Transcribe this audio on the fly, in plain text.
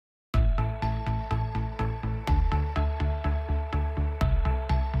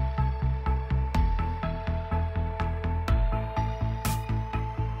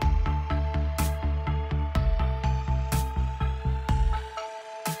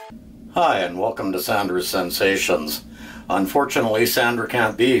Hi, and welcome to Sandra's Sensations. Unfortunately, Sandra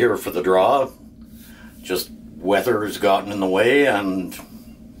can't be here for the draw. Just weather's gotten in the way, and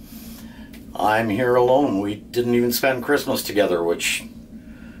I'm here alone. We didn't even spend Christmas together, which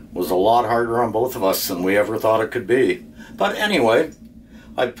was a lot harder on both of us than we ever thought it could be. But anyway,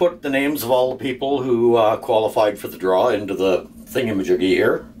 I put the names of all the people who qualified for the draw into the thingamajiggy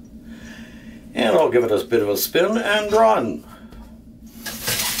here. And I'll give it a bit of a spin and run.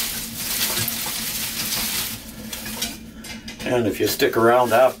 And if you stick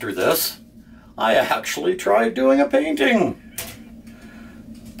around after this, I actually tried doing a painting.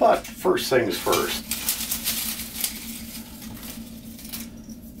 But first things first.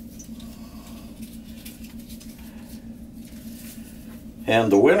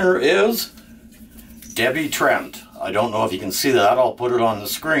 And the winner is Debbie Trent. I don't know if you can see that. I'll put it on the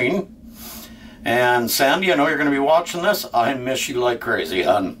screen. And Sandy, I know you're going to be watching this. I miss you like crazy,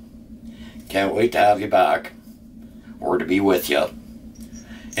 hon. Can't wait to have you back. Or to be with you.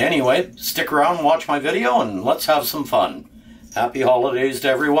 Anyway, stick around and watch my video and let's have some fun. Happy holidays to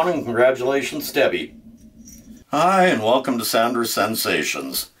everyone and congratulations, Debbie. Hi, and welcome to Sandra's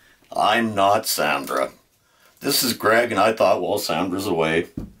Sensations. I'm not Sandra. This is Greg, and I thought, well, Sandra's away,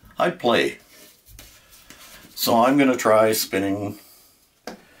 I'd play. So I'm going to try spinning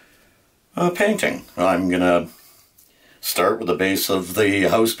a painting. I'm going to start with the base of the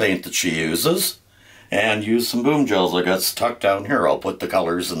house paint that she uses and use some boom gels I got stuck down here. I'll put the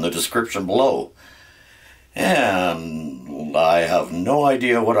colors in the description below. And I have no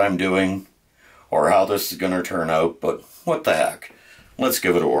idea what I'm doing or how this is going to turn out, but what the heck. Let's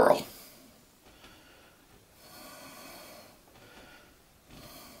give it a whirl.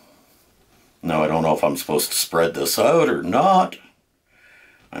 Now I don't know if I'm supposed to spread this out or not.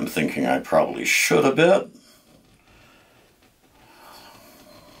 I'm thinking I probably should a bit.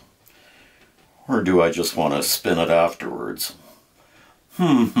 Or do I just want to spin it afterwards?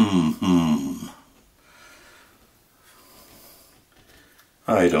 I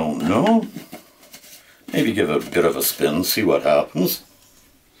don't know. Maybe give it a bit of a spin, see what happens.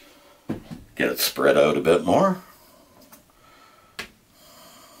 Get it spread out a bit more.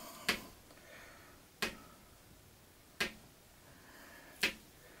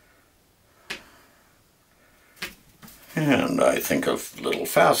 And I think a little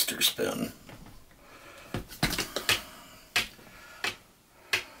faster spin.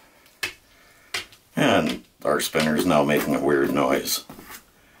 And our spinner's now making a weird noise.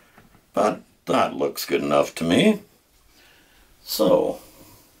 But that looks good enough to me. So,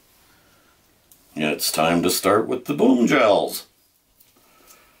 it's time to start with the boom gels.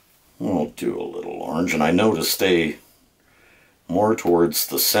 We'll do a little orange, and I know to stay more towards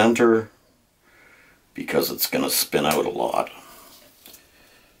the center because it's going to spin out a lot.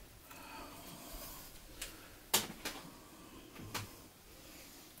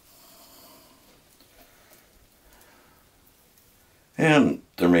 And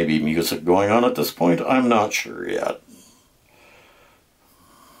there may be music going on at this point. I'm not sure yet.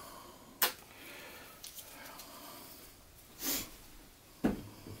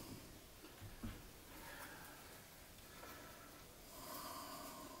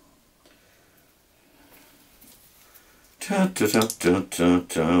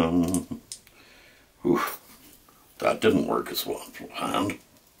 Oof, that didn't work as well planned.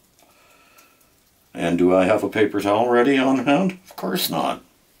 And do I have a paper towel ready on hand? Of course not.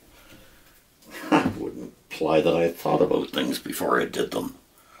 I wouldn't imply that I thought about things before I did them.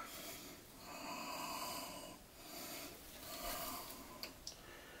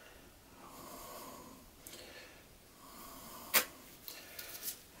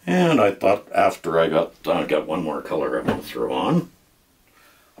 And I thought after I got one more color I'm going to throw on.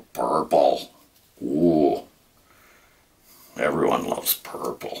 Purple. Ooh. Everyone loves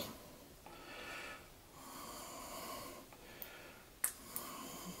purple.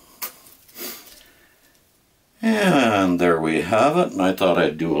 And there we have it, and I thought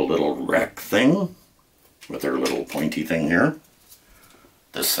I'd do a little wreck thing with our little pointy thing here.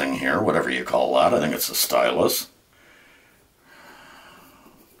 This thing here, whatever you call that, I think it's a stylus.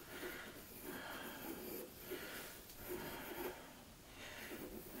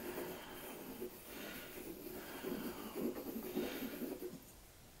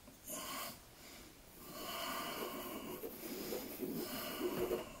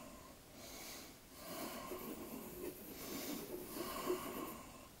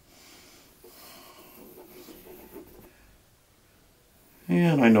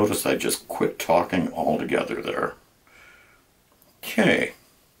 And I noticed I just quit talking altogether there. Okay.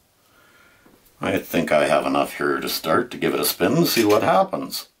 I think I have enough here to start to give it a spin and see what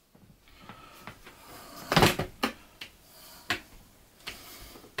happens.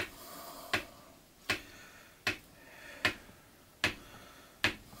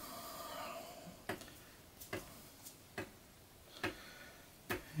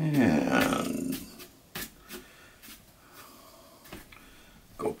 And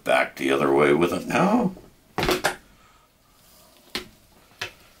go back the other way with it now.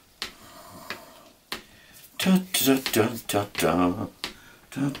 Da, da, da, da, da.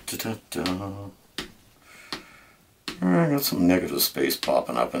 Da, da, da, da. I got some negative space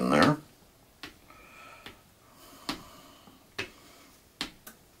popping up in there.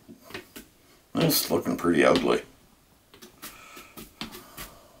 It's looking pretty ugly.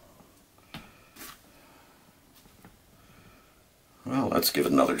 Well, let's give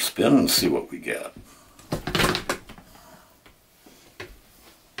it another spin and see what we get.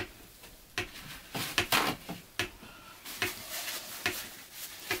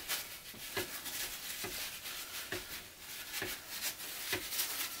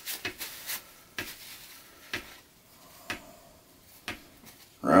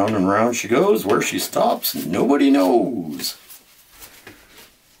 Round and round she goes. Where she stops, nobody knows.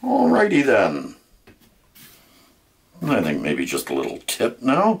 Alrighty then. I think maybe just a little tip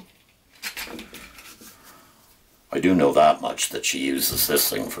now. I do know that much, that she uses this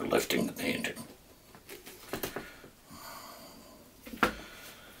thing for lifting the painting.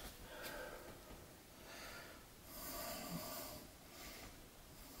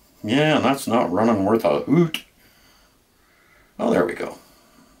 Yeah, and that's not running worth a hoot. Oh, there we go.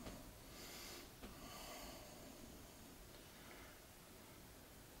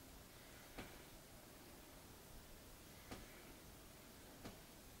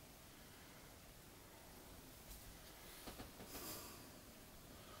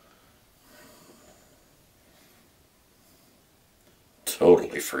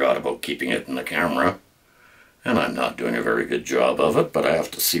 Totally forgot about keeping it in the camera, and I'm not doing a very good job of it, but I have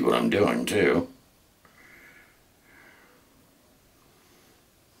to see what I'm doing too.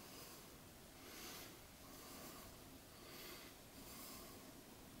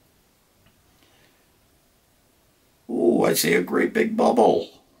 Ooh, I see a great big bubble.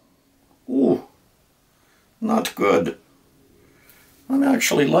 Ooh, not good. I'm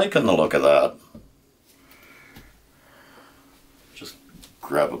actually liking the look of that. Just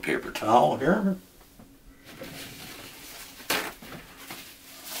grab a paper towel here.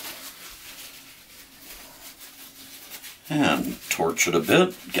 And torch it a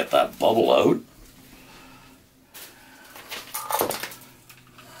bit, get that bubble out.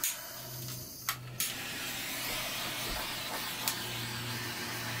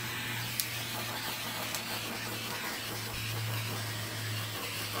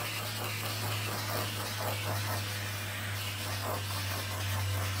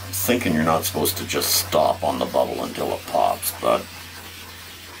 Thinking you're not supposed to just stop on the bubble until it pops, but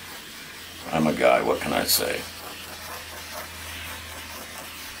I'm a guy, what can I say?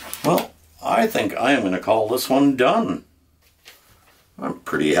 Well, I think I am going to call this one done. I'm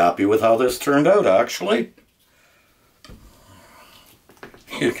pretty happy with how this turned out, actually.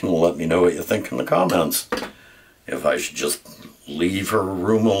 You can let me know what you think in the comments. If I should just leave her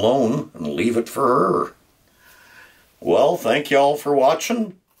room alone and leave it for her. Well, thank you all for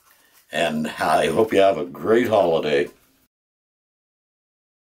watching. And I hope you have a great holiday.